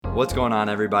What's going on,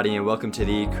 everybody, and welcome to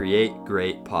the Create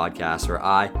Great podcast, where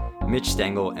I, Mitch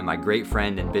Stengel, and my great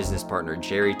friend and business partner,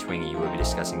 Jerry Twingy, will be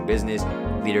discussing business,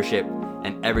 leadership,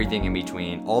 and everything in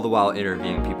between, all the while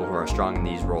interviewing people who are strong in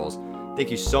these roles.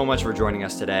 Thank you so much for joining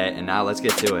us today, and now let's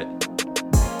get to it.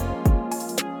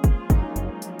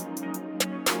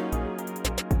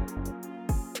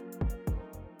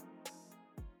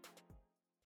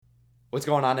 What's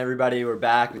going on, everybody? We're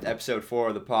back with episode 4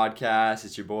 of the podcast.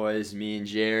 It's your boys, me and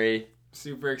Jerry.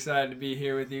 Super excited to be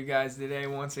here with you guys today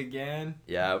once again.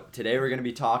 Yeah, today we're going to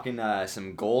be talking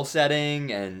some goal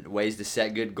setting and ways to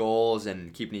set good goals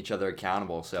and keeping each other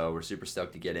accountable. So we're super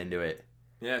stoked to get into it.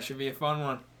 Yeah, it should be a fun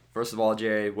one. First of all,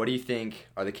 Jerry, what do you think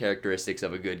are the characteristics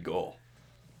of a good goal?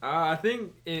 I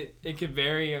think it could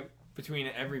vary between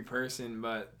every person,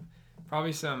 but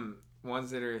probably some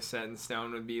ones that are set in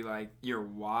stone would be like your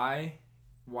why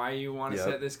you want to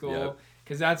set this goal,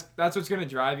 because that's what's going to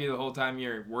drive you the whole time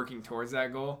you're working towards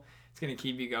that goal. It's going to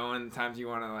keep you going the times you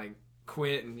want to like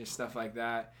quit and just stuff like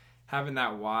that. Having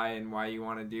that why and why you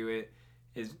want to do it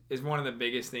is one of the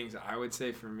biggest things I would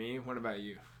say for me. What about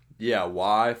you? Yeah,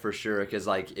 why for sure, because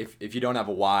like if you don't have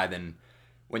a why, then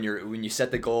when you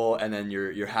set the goal and then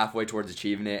you're halfway towards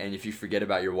achieving it, and if you forget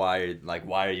about your why, you're like,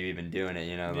 why are you even doing it?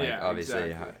 You know, like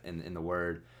obviously exactly. in the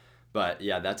word. But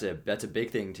yeah, that's a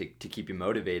big thing to keep you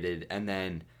motivated. And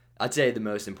then I'd say the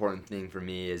most important thing for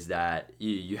me is that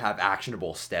you have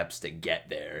actionable steps to get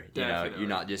there. You know, you're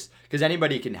not just, because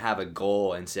anybody can have a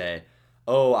goal and say,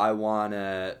 oh, I want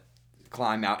to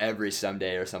climb Mount Everest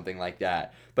someday or something like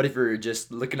that. But if you're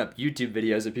just looking up YouTube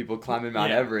videos of people climbing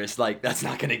Mount Everest, like that's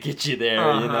not gonna get you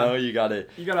there. You know, you gotta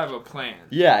have a plan.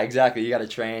 Yeah, exactly. You gotta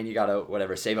train. You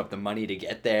gotta save up the money to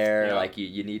get there. Yeah. Like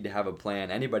you need to have a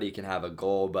plan. Anybody can have a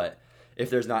goal, but if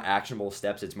there's not actionable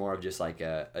steps, it's more of just like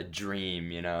a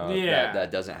dream, you know, that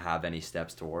doesn't have any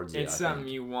steps towards it. It's something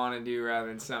you want to do rather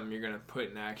than something you're going to put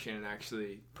in action and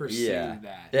actually pursue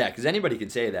that. Yeah, because anybody can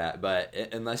say that, but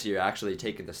unless you're actually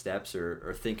taking the steps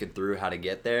or thinking through how to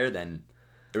get there, then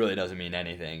it really doesn't mean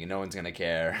anything. No one's going to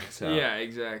care. So, yeah,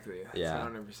 exactly. That's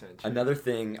 100% true. Another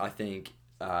thing I think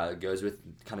goes with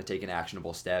kind of taking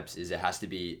actionable steps is it has to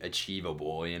be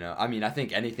achievable, you know. I mean, I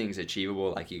think anything's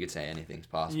achievable. Like you could say anything's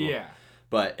possible. Yeah.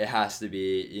 But it has to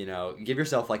be, you know, give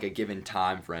yourself like a given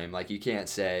time frame. Like you can't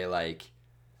say like,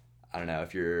 I don't know,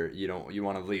 if you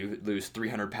want to lose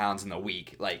 300 pounds in a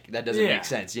week. Like that doesn't make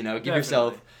sense, you know. Give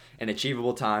yourself an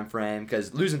achievable time frame,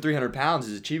 because losing 300 pounds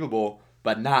is achievable,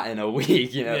 but not in a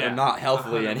week, you know, and not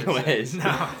healthily 100%. Anyways.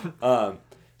 No.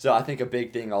 So I think a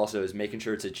big thing also is making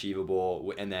sure it's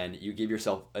achievable, and then you give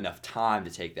yourself enough time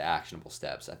to take the actionable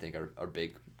steps. I think are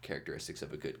big characteristics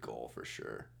of a good goal for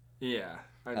sure. Yeah,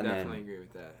 I definitely agree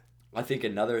with that. I think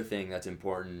another thing that's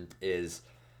important is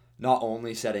not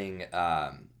only setting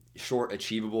short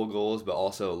achievable goals, but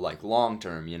also like long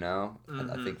term, you know? Mm-hmm.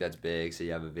 I think that's big, so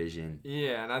you have a vision.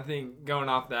 Yeah, and I think going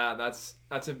off that's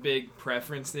a big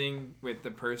preference thing with the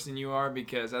person you are,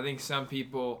 because I think some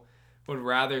people would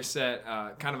rather set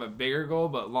kind of a bigger goal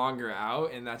but longer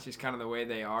out, and that's just kind of the way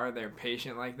they are. They're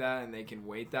patient like that and they can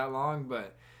wait that long,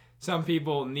 but some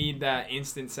people need that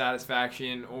instant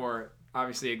satisfaction, or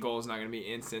obviously a goal is not going to be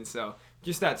instant. So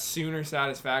just that sooner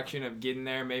satisfaction of getting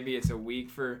there. Maybe it's a week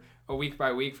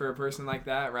by week for a person like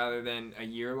that rather than a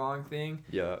year-long thing.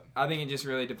 Yeah. I think it just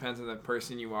really depends on the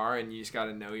person you are, and you just got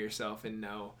to know yourself and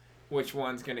know which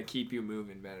one's going to keep you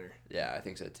moving better. Yeah, I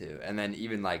think so too. And then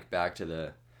even like back to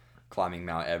the climbing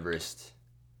Mount Everest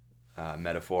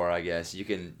metaphor, I guess, you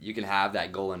can have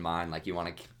that goal in mind, like you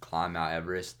want to climb Mount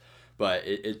Everest. But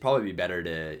it'd probably be better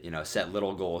to, you know, set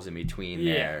little goals in between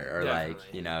there. Or definitely.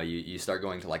 like, you know, you start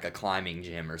going to like a climbing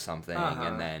gym or something.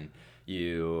 And then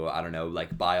you, I don't know,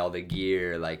 like buy all the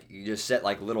gear. Like you just set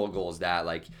like little goals that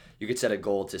like you could set a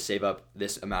goal to save up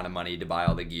this amount of money to buy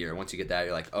all the gear. Once you get that,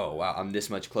 you're like, oh, wow, I'm this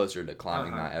much closer to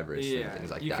climbing Mount Everest and things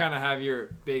like that. You kind of have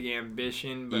your big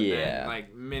ambition, but then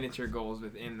like miniature goals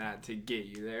within that to get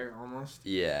you there almost.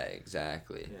 Yeah,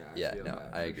 exactly.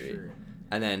 I agree. Sure.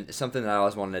 And then something that I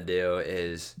always wanted to do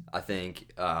is, I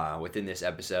think within this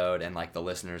episode, and like the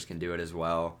listeners can do it as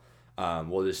well,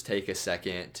 we'll just take a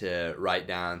second to write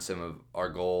down some of our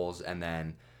goals, and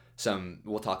then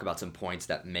we'll talk about some points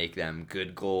that make them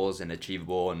good goals and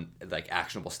achievable and like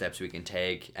actionable steps we can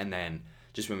take. And then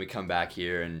just when we come back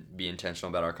here and be intentional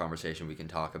about our conversation, we can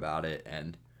talk about it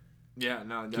and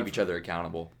keep each other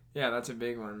accountable. Yeah, that's a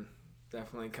big one.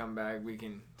 Definitely come back. We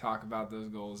can talk about those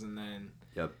goals, and then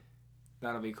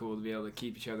that'll be cool to be able to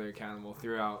keep each other accountable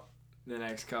throughout the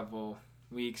next couple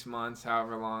weeks, months,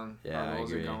 however long our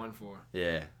goals are going for.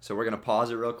 Yeah. So we're going to pause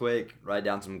it real quick, write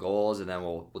down some goals, and then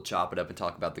we'll chop it up and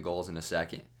talk about the goals in a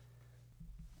second.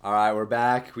 All right, we're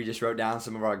back. We just wrote down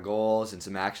some of our goals and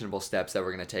some actionable steps that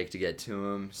we're going to take to get to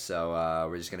them. So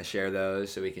we're just going to share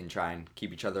those so we can try and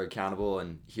keep each other accountable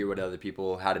and hear what other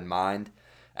people had in mind.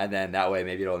 And then that way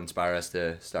maybe it'll inspire us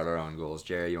to start our own goals.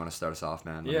 Jerry, you want to start us off,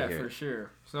 man? Yeah, for sure.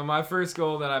 So my first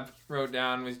goal that I wrote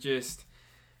down was just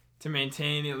to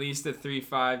maintain at least a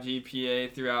 3.5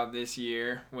 GPA throughout this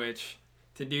year, which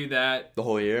to do that... The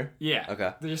whole year? Yeah.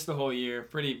 Okay. Just the whole year.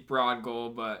 Pretty broad goal,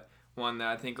 but one that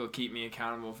I think will keep me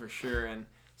accountable for sure. And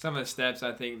some of the steps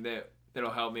I think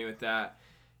that'll help me with that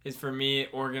is, for me,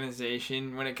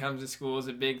 organization when it comes to school is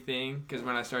a big thing, because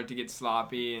when I start to get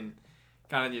sloppy and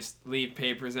kind of just leave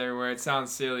papers everywhere, it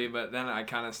sounds silly, but then I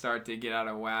kind of start to get out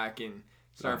of whack and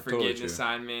start forgetting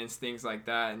assignments, things like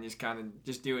that, and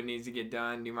just do what needs to get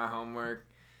done, do my homework,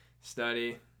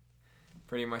 study,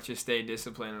 pretty much just stay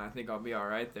disciplined, and I think I'll be all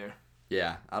right there.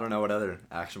 Yeah, I don't know what other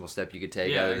actionable step you could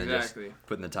take other than just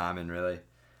putting the time in, really.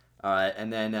 All right,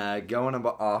 and then going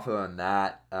off on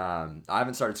that, I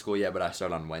haven't started school yet, but I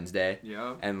start on Wednesday.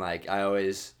 Yep. And, like, I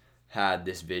always had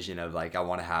this vision of, like, I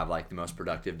want to have, like, the most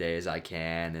productive days I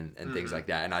can and things like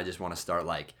that. And I just want to start,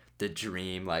 like, the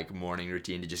dream, like, morning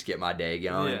routine to just get my day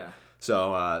going. Yeah.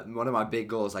 So one of my big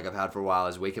goals, like I've had for a while,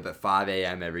 is wake up at 5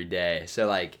 a.m. every day. So,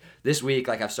 like, this week,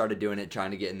 like, I've started doing it,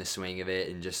 trying to get in the swing of it,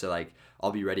 and just so, like,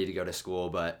 I'll be ready to go to school.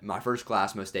 But my first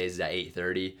class most days is at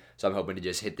 8:30, so I'm hoping to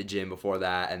just hit the gym before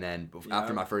that. And then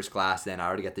after my first class, then I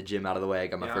already got the gym out of the way. I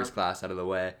got my first class out of the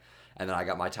way. And then I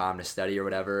got my time to study or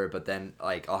whatever. But then,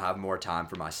 like, I'll have more time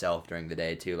for myself during the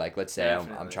day, too. Like, let's say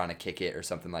I'm trying to kick it or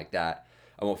something like that.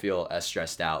 I won't feel as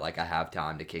stressed out. Like, I have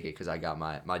time to kick it because I got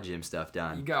my gym stuff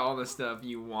done. You got all the stuff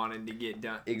you wanted to get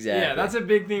done. Exactly. Yeah, that's a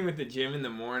big thing with the gym in the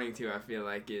morning, too, I feel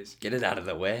like, is... Get it out of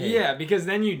the way. Yeah, because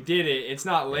then you did it. It's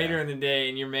not later in the day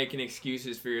and you're making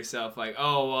excuses for yourself. Like,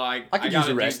 oh, well, I could use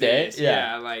a rest day.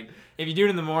 Yeah, like... If you do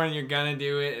it in the morning, you're gonna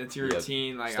do it. It's your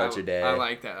routine. Like, start your day. I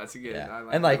like that. That's a good. Yeah.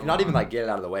 I like not even like get it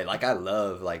out of the way. Like, I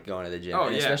love like going to the gym. Oh,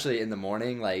 and especially in the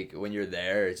morning. Like when you're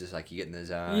there, it's just like you get in the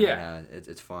zone. Yeah,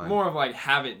 it's fun. More of like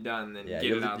have it done than get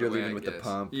it out of the way. You're leaving with the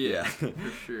pump. Yeah, for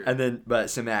sure. And then,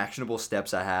 but some actionable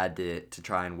steps I had to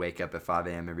try and wake up at 5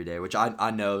 a.m. every day, which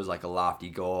I know is like a lofty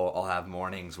goal. I'll have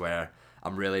mornings where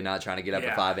I'm really not trying to get up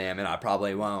at 5 a.m. and I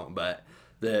probably won't, but.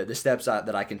 The steps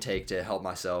that I can take to help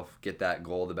myself get that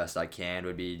goal the best I can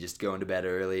would be just going to bed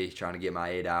early, trying to get my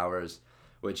 8 hours,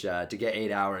 which to get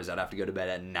 8 hours, I'd have to go to bed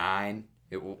at 9.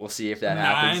 We'll see if that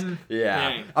happens. Yeah.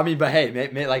 Dang. I mean, but hey,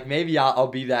 maybe I'll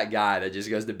be that guy that just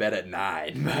goes to bed at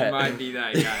 9. But... You might be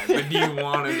that guy, but do you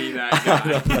want to be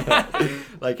that guy?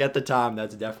 Like, at the time,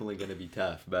 that's definitely going to be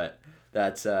tough, but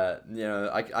that's, I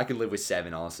can live with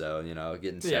 7 also,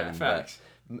 getting 7. Yeah, facts. But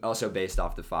also based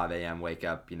off the 5 a.m. wake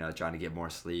up, trying to get more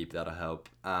sleep, that'll help.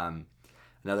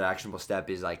 Another actionable step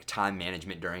is like time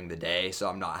management during the day, so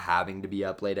I'm not having to be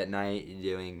up late at night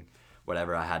doing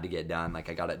whatever I had to get done. Like,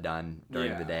 I got it done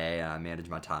during the day, and I managed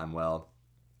my time well.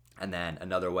 And then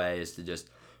another way is to just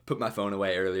put my phone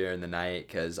away earlier in the night,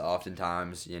 because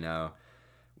oftentimes,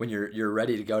 when you're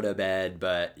ready to go to bed,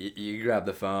 but you grab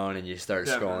the phone and you start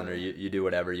scrolling, or you do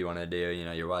whatever you want to do.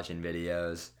 You're watching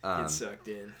videos. Get sucked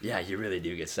in. Yeah, you really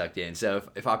do get sucked in. So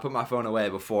if I put my phone away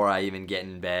before I even get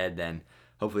in bed, then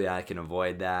hopefully I can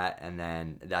avoid that. And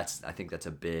then I think that's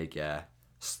a big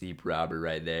sleep robber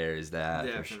right there, is that.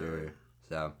 Definitely. For sure.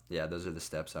 So yeah, those are the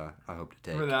steps I hope to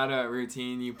take. For that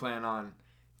routine, you plan on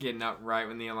getting up right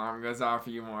when the alarm goes off, or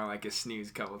you more like a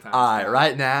snooze a couple times?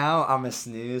 Right now I'm a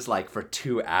snooze like for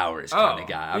 2 hours kind of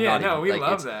guy. We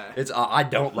love that. I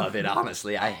don't love it,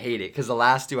 honestly. I hate it because the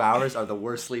last 2 hours are the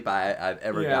worst sleep I've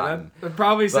ever gotten. That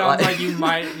probably sounds like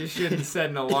you shouldn't set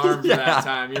an alarm for that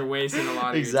time. You're wasting a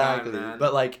lot of your time, man.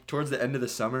 But like towards the end of the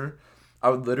summer,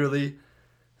 I would literally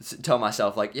tell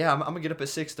myself like, yeah, I'm gonna get up at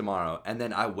 6 tomorrow, and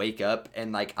then I wake up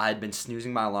and like I'd been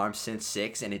snoozing my alarm since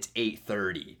 6 and it's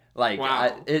 8:30. Like,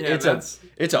 wow.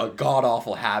 It's a god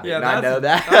awful habit. Yeah, and I know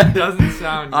that. That doesn't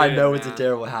sound good. I know it's a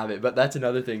terrible habit, but that's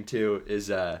another thing too, is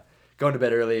going to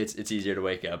bed early. It's easier to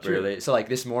wake up early. So like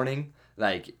this morning,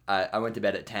 like I went to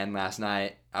bed at 10 last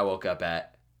night. I woke up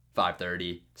at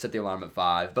 5:30. Set the alarm at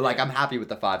 5. But like I'm happy with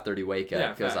the 5:30 wake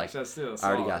up because like I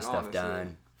already got stuff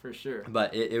done. For sure.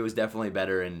 But it was definitely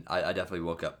better, and I definitely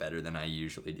woke up better than I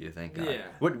usually do, thank God. Yeah.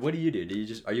 What do you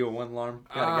do? Are you a one alarm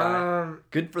guy?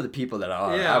 Good for the people that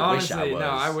are. Yeah, I honestly, wish I was. No,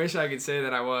 I wish I could say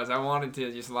that I was. I wanted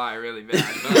to just lie really bad.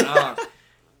 But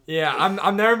Yeah,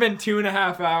 I've never been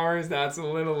 2.5 hours. That's a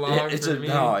little long for me.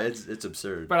 No, it's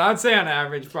absurd. But I'd say on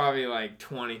average probably like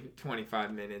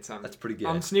 25 minutes. That's pretty good.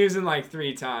 I'm snoozing like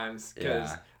 3 times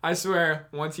because I swear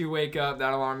once you wake up,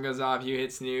 that alarm goes off, you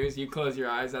hit snooze, you close your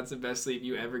eyes. That's the best sleep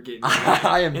you ever get.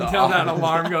 Until that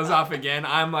alarm goes off again,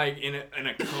 I'm like in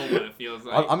a coma. It feels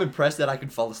like. I'm impressed that I can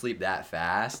fall asleep that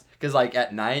fast. Cause like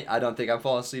at night, I don't think I'm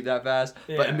falling asleep that fast.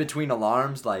 Yeah. But in between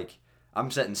alarms, like. I'm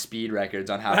setting speed records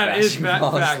on how fast you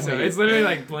fall asleep. So it's literally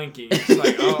like blinking. It's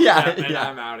like, oh, and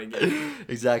I'm out again.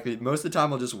 Exactly. Most of the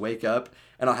time, I'll just wake up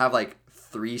and I'll have like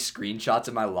 3 screenshots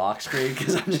of my lock screen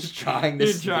because I'm just trying to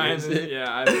snooze it. Yeah,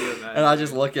 I feel that. And I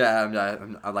just look at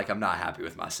it, I'm not happy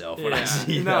with myself when I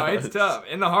see No, it's tough.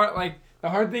 And the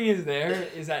hard thing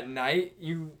is at night,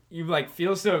 you like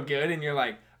feel so good and you're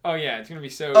like, oh yeah, it's gonna be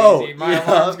so easy. My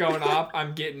alarm's going off.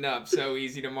 I'm getting up so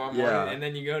easy tomorrow morning. Yeah. And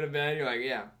then you go to bed, you're like,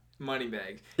 yeah. Money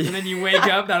bags. And then you wake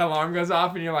up, that alarm goes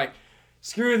off, and you're like,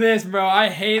 screw this, bro. I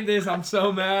hate this. I'm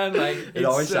so mad. Like it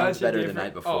always sounds better the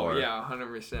night before. Oh, yeah,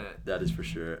 100%. That is for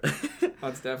sure.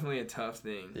 That's definitely a tough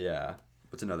thing. Yeah.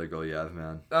 What's another goal you have,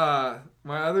 man?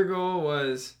 My other goal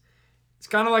was, it's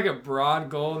kind of like a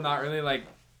broad goal, not really like,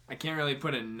 I can't really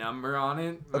put a number on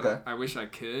it. Okay. I wish I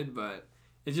could, but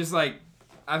it's just like,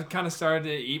 I've kind of started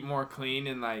to eat more clean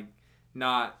and like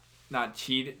not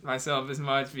cheat myself as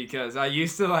much because I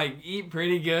used to like eat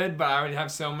pretty good, but I would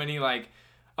have so many like,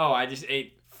 oh, I just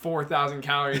ate 4,000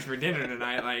 calories for dinner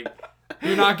tonight. Like,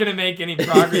 you're not going to make any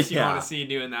progress you want to see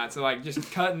doing that. So like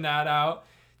just cutting that out,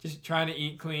 just trying to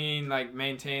eat clean, like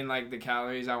maintain like the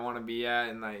calories I want to be at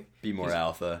and like. Be more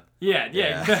alpha. Yeah,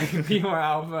 exactly. Be more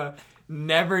alpha.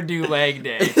 Never do leg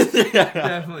day.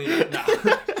 Definitely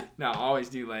not. No, always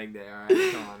do leg day. All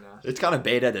right, come on now. It's kind of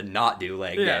beta to not do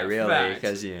leg day, really,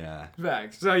 because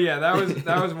Facts. So yeah,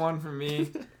 that was one for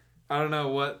me. I don't know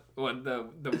what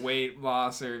the weight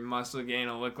loss or muscle gain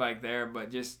will look like there, but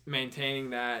just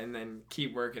maintaining that and then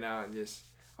keep working out and just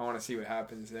I want to see what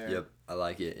happens there. Yep, I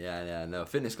like it. Yeah. No,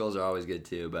 fitness goals are always good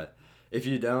too, but if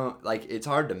you don't like, it's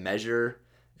hard to measure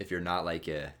if you're not like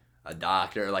a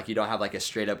doctor, like you don't have like a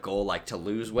straight up goal like to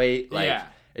lose weight. Like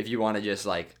if you want to just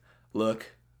like look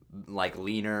like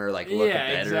leaner, like look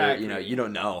better, exactly. You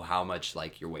don't know how much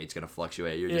like your weight's gonna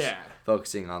fluctuate. You're just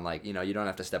focusing on like, you don't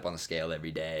have to step on the scale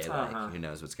every day. Like who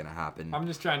knows what's gonna happen. I'm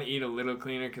just trying to eat a little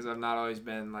cleaner because I've not always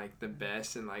been like the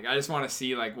best, and like I just want to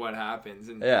see like what happens.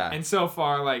 And so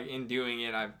far, like in doing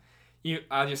it,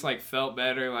 I just like felt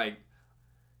better like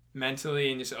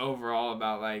mentally and just overall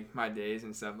about like my days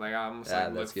and stuff. Like I almost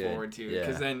like look forward to it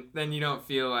because then you don't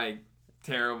feel like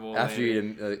terrible after you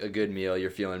eat a good meal. You're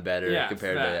feeling better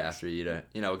compared to after you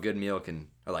eat a good meal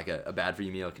or like a bad for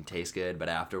you meal can taste good, but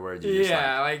afterwards you're just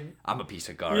like I'm a piece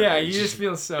of garbage. Yeah, you just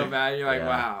feel so bad. You're like,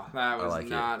 wow, that was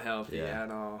not healthy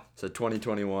at all. So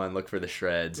 2021, look for the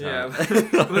shreds. Yeah,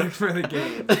 look for the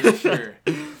game for sure.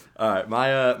 All right,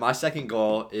 my second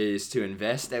goal is to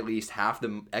invest at least half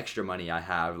the extra money I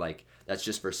have, like that's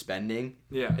just for spending.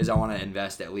 Yeah, is I want to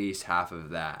invest at least half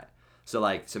of that. So,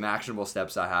 like, some actionable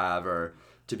steps I have are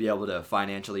to be able to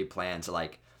financially plan. So,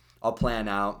 like, I'll plan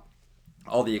out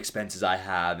all the expenses I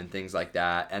have and things like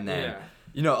that. And then,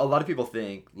 a lot of people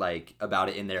think, like, about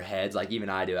it in their heads. Like, even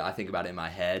I do it. I think about it in my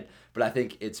head. But I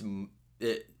think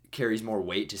it carries more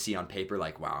weight to see on paper,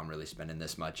 like, wow, I'm really spending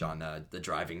this much on the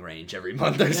driving range every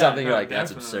month or something. You're like,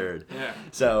 that's absurd. Yeah.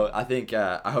 So, I think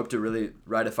I hope to really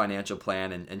write a financial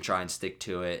plan and try and stick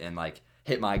to it and, like,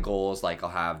 hit my goals. Like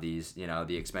I'll have these,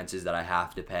 the expenses that I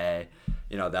have to pay,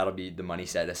 that'll be the money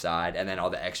set aside. And then all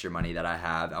the extra money that I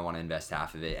have, I want to invest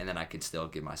half of it. And then I could still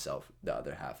give myself the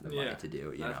other half of the money to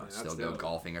do, still go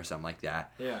golfing or something like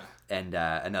that. Yeah. And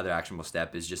another actionable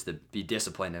step is just to be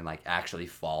disciplined and like actually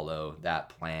follow that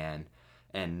plan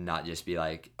and not just be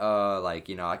like,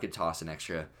 I could toss an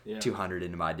extra $200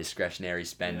 into my discretionary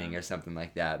spending or something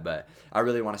like that. But I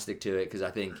really want to stick to it because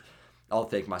I think I'll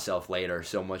thank myself later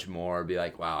so much more. Be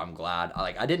like, wow, I'm glad.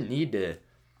 I didn't need to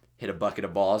hit a bucket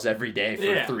of balls every day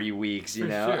for 3 weeks.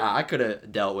 Sure. I could have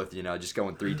dealt with just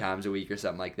going 3 times a week or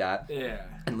something like that. Yeah.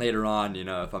 And later on,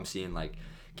 if I'm seeing like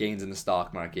gains in the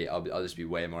stock market, I'll just be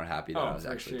way more happy that I was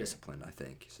actually disciplined. I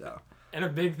think so. And a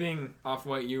big thing off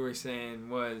what you were saying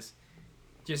was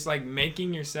just like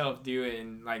making yourself do it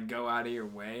and like go out of your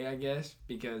way, I guess,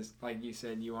 because like you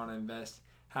said, you want to invest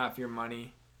half your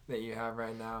money that you have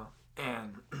right now.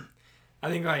 And I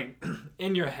think like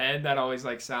in your head that always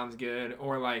like sounds good,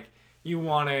 or like you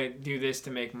want to do this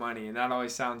to make money and that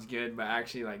always sounds good, but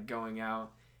actually like going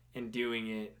out and doing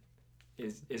it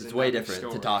is it's way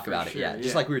different to talk about it.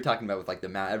 Just like we were talking about with like the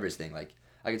Mount Everest thing. Like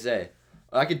I could say,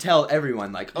 I could tell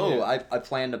everyone, like, oh, I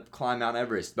plan to climb Mount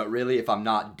Everest. But really, if I'm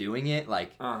not doing it,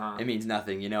 like, it means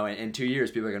nothing, you know? In 2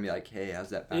 years, people are going to be like, hey, how's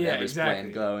that Mount Everest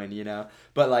plan going, you know?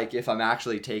 But, like, if I'm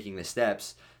actually taking the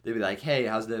steps, they'll be like, hey,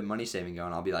 how's the money saving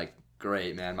going? I'll be like,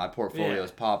 great, man. My portfolio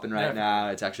is popping right now.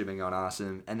 It's actually been going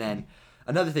awesome. And then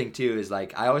another thing, too, is,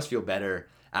 like, I always feel better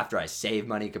after I save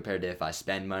money compared to if I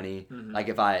spend money. Like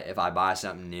if I buy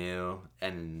something new,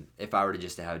 and if I were to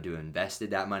just have to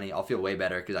invested that money, I'll feel way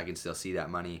better because I can still see that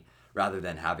money rather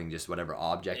than having just whatever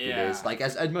object it is. Like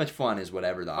as much fun as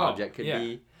whatever the object could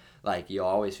be. Like you'll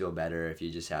always feel better if you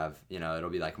just have, you know, it'll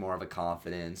be like more of a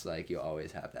confidence. Like you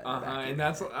always have that. And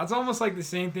that's almost like the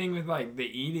same thing with like the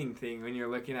eating thing when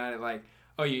you're looking at it like,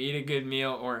 oh, you eat a good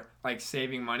meal, or like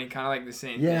saving money, kind of like the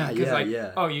same thing.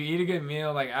 Because oh, you eat a good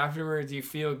meal, like afterwards you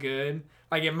feel good.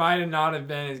 Like it might not have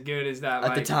been as good as that.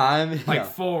 At the time, like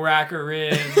full rack of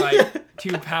ribs, like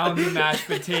 2 pounds of mashed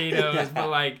potatoes, but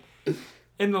like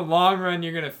in the long run,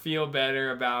 you're gonna feel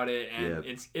better about it, and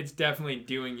it's definitely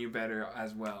doing you better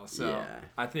as well. So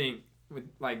I think with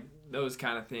like those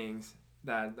kind of things,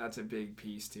 that's a big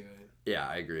piece to it. Yeah,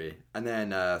 I agree. And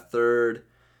then third,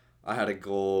 I had a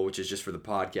goal, which is just for the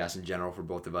podcast in general for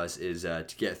both of us, is to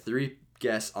get 3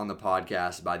 guests on the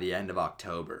podcast by the end of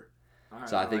October. Right,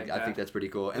 so I think that's pretty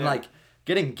cool. And like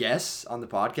getting guests on the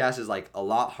podcast is like a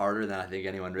lot harder than I think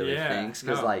anyone really thinks,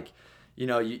 because like, you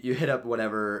know, you hit up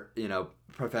whatever, you know,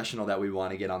 professional that we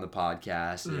want to get on the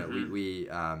podcast. You know, we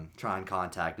try and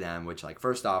contact them, which like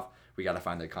first off, we got to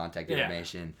find their contact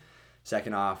information.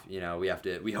 Second off, you know,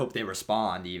 we hope they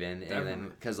respond even. Definitely. And then,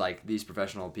 because, like, these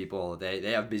professional people, they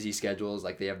have busy schedules.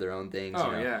 Like, they have their own things. Oh,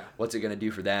 you know? What's it going to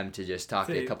do for them to just talk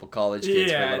to a couple college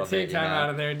kids for a little bit? Take time out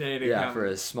of their day to come. For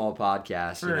a small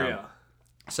podcast. For real.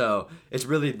 So, it's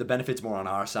really, the benefit's more on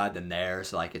our side than theirs.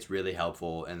 So, like, it's really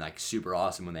helpful and, like, super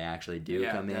awesome when they actually do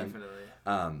come in.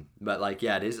 But, like,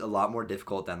 it is a lot more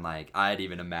difficult than, like, I'd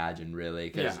even imagined,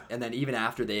 really. And then even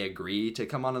after they agree to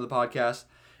come onto the podcast,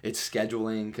 it's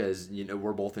scheduling, because, you know,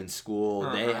 we're both in school.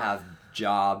 They have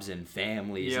jobs and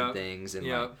families and things, and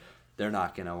like they're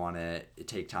not gonna want to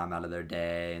take time out of their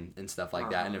day and stuff like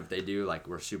that. And if they do, like,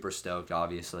 we're super stoked,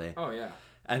 obviously. Oh yeah.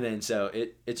 And then so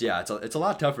it's a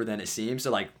lot tougher than it seems.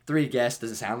 So like 3 guests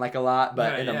doesn't sound like a lot,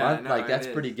 but in a month, like that's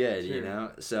pretty good, you know.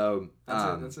 So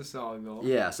that's a solid goal.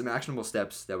 Yeah, some actionable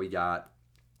steps that we got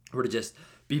were to just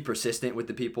be persistent with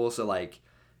the people. So like,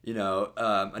 you know,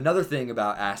 another thing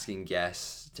about asking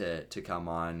guests to come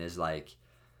on is like,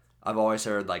 I've always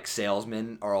heard like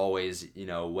salesmen are always, you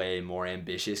know, way more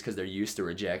ambitious because they're used to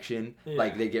rejection.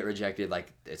 Like they get rejected,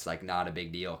 like it's like not a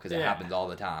big deal because it happens all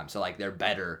the time. So like they're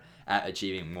better at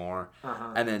achieving more.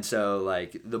 And then so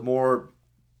like the more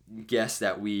guests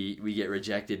that we get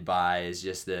rejected by is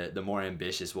just the more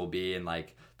ambitious we'll be, and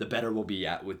like the better we'll be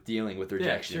at with dealing with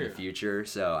rejection in the future.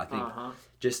 So I think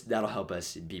just that'll help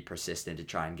us be persistent to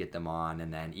try and get them on.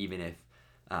 And then even if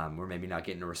we're maybe not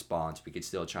getting a response, we could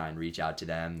still try and reach out to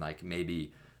them, like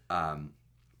maybe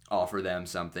offer them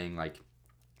something like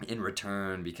in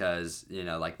return, because, you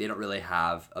know, like they don't really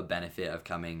have a benefit of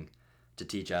coming to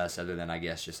teach us other than, I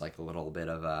guess, just like a little bit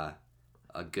of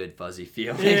a good fuzzy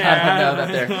feeling. I don't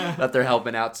know that they're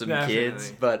helping out some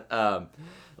kids, but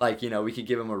like, you know, we could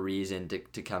give them a reason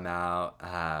to come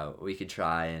out. We could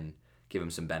try and give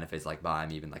them some benefits, like buy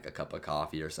them even like a cup of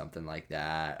coffee or something like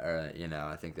that, or, you know,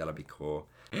 I think that'll be cool.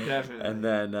 Definitely. And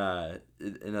then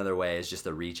another way is just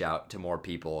to reach out to more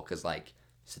people, because like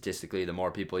statistically, the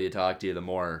more people you talk to, the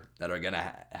more that are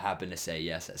gonna happen to say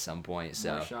yes at some point. So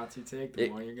the more shots you take, the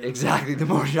more you're gonna make. The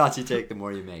more shots you take, the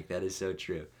more you make. That is so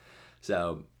true.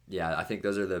 So yeah, I think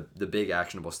those are the big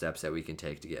actionable steps that we can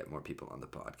take to get more people on the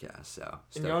podcast. So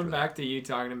and going back to you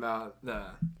talking about the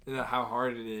how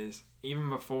hard it is, even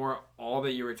before all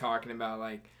that you were talking about,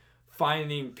 like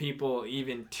finding people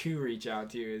even to reach out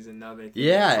to is another thing.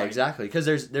 Yeah, like, exactly. Because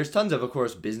there's tons of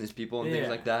course, business people and things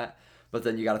like that. But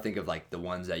then you got to think of like the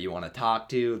ones that you want to talk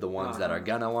to, the ones that are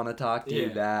gonna want to talk to you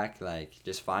back. Like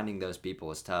just finding those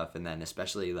people is tough, and then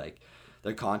especially like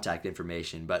their contact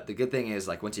information. But the good thing is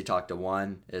like once you talk to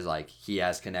one, is like he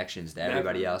has connections to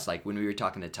everybody else. Like when we were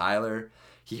talking to Tyler,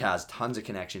 he has tons of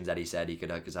connections that he said he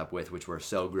could hook us up with, which we're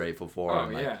so grateful for. Oh,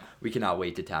 and, like, we cannot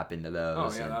wait to tap into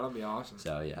those. Oh yeah, that'll be awesome.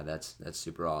 So yeah, that's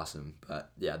super awesome. But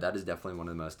yeah, that is definitely one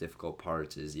of the most difficult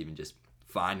parts, is even just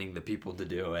finding the people to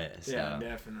do it. So, yeah,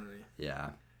 definitely.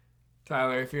 Yeah.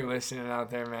 Tyler, if you're listening out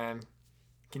there, man,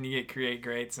 Can you create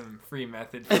great some free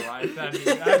method for life? That'd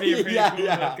be a pretty cool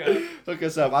hookup. Hook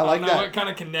us up. I like that. I don't know what kind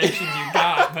of connections you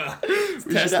got, but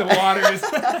test the waters.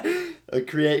 A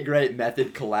create great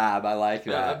method collab. I like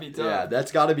that. That'd be tough. Yeah,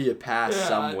 that's got to be a pass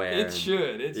somewhere. It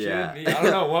should be. I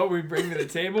don't know what we bring to the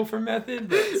table for method,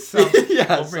 but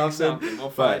we'll bring something. We'll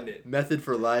find it. Method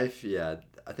for life. Yeah.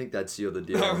 I think that'd seal the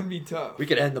deal. That would be tough. We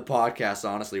could end the podcast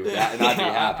honestly with that, and I'd be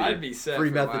happy. I'd be set. Free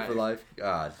method for life.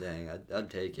 God dang, I'd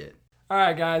take it. All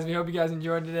right, guys. We hope you guys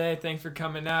enjoyed today. Thanks for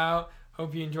coming out.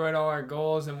 Hope you enjoyed all our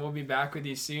goals, and we'll be back with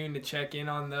you soon to check in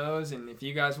on those. And if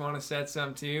you guys want to set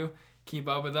some too, keep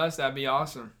up with us. That'd be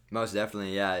awesome. Most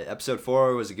definitely, yeah. Episode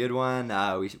 4 was a good one.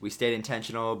 We stayed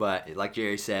intentional, but like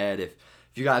Jerry said, if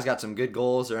you guys got some good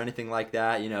goals or anything like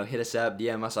that, hit us up,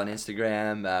 DM us on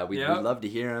Instagram. We'd love to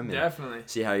hear them. Definitely.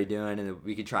 See how you're doing, and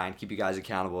we could try and keep you guys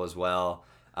accountable as well.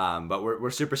 But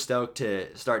we're super stoked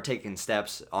to start taking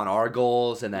steps on our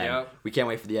goals, and then we can't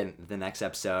wait for the next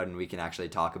episode, and we can actually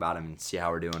talk about them and see how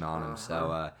we're doing on them.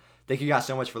 So thank you guys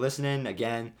so much for listening.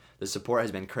 Again, the support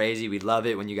has been crazy. We love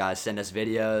it when you guys send us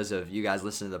videos of you guys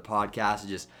listening to the podcast. It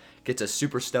just gets us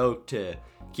super stoked to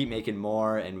keep making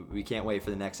more, and we can't wait for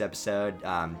the next episode.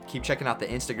 Keep checking out the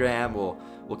Instagram.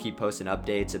 We'll keep posting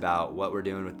updates about what we're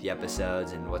doing with the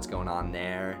episodes and what's going on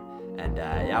there. And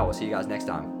we'll see you guys next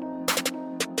time.